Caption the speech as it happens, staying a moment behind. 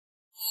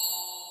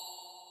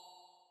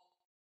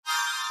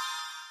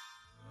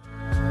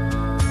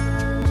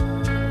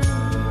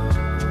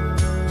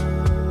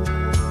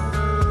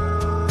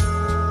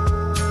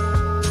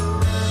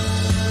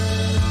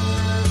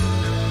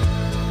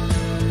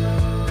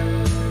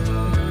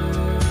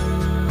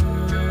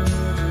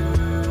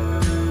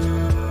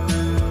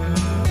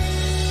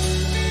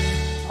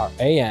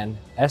AN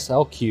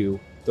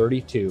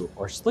SLQ-32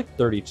 or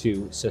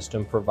SLQ-32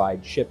 system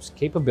provides ships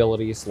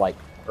capabilities like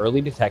early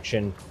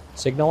detection,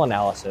 signal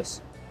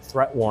analysis,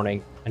 threat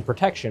warning, and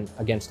protection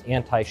against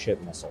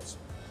anti-ship missiles.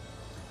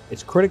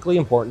 It's critically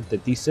important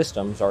that these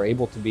systems are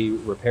able to be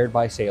repaired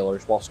by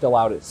sailors while still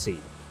out at sea.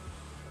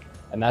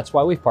 And that's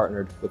why we've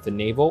partnered with the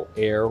Naval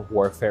Air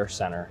Warfare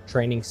Center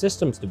Training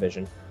Systems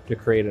Division to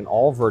create an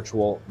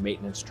all-virtual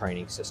maintenance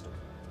training system.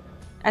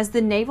 As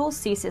the Naval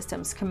Sea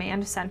Systems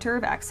Command Center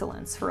of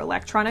Excellence for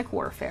Electronic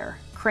Warfare,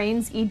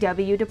 Crane's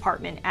EW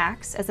department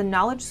acts as a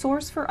knowledge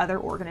source for other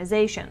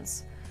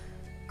organizations.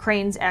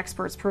 Crane's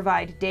experts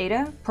provide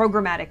data,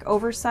 programmatic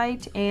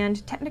oversight,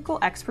 and technical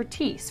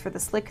expertise for the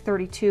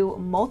SLQ-32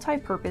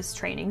 multi-purpose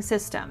training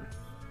system.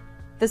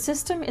 The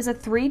system is a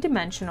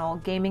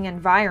three-dimensional gaming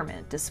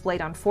environment displayed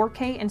on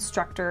 4K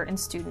instructor and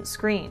student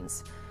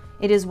screens.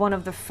 It is one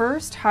of the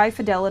first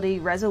high-fidelity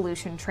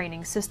resolution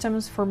training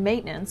systems for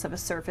maintenance of a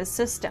surface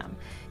system,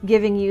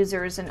 giving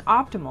users an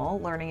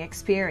optimal learning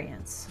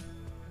experience.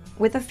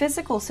 With a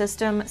physical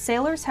system,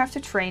 sailors have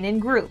to train in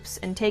groups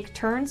and take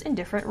turns in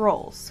different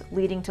roles,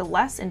 leading to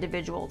less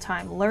individual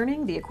time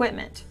learning the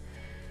equipment.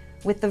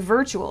 With the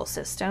virtual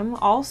system,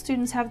 all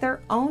students have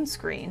their own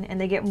screen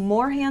and they get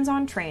more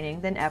hands-on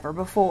training than ever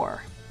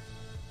before.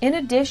 In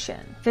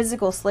addition,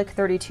 physical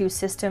SLQ-32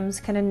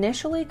 systems can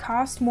initially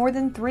cost more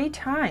than 3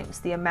 times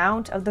the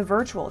amount of the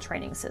virtual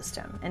training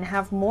system and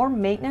have more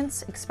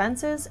maintenance,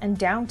 expenses, and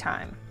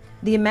downtime.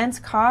 The immense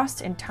cost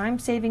and time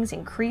savings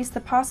increase the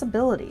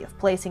possibility of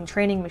placing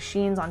training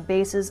machines on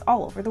bases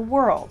all over the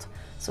world,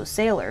 so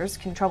sailors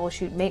can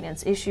troubleshoot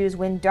maintenance issues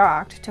when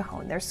docked to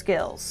hone their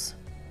skills.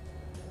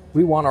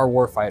 We want our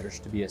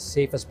warfighters to be as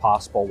safe as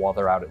possible while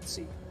they're out at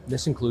sea.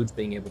 This includes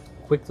being able to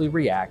quickly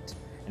react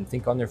and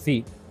think on their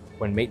feet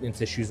when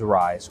maintenance issues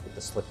arise with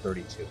the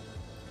SLQ-32.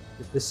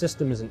 This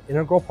system is an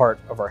integral part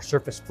of our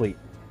surface fleet,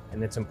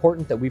 and it's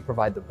important that we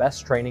provide the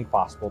best training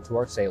possible to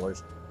our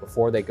sailors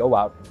before they go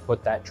out and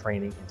put that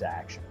training into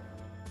action.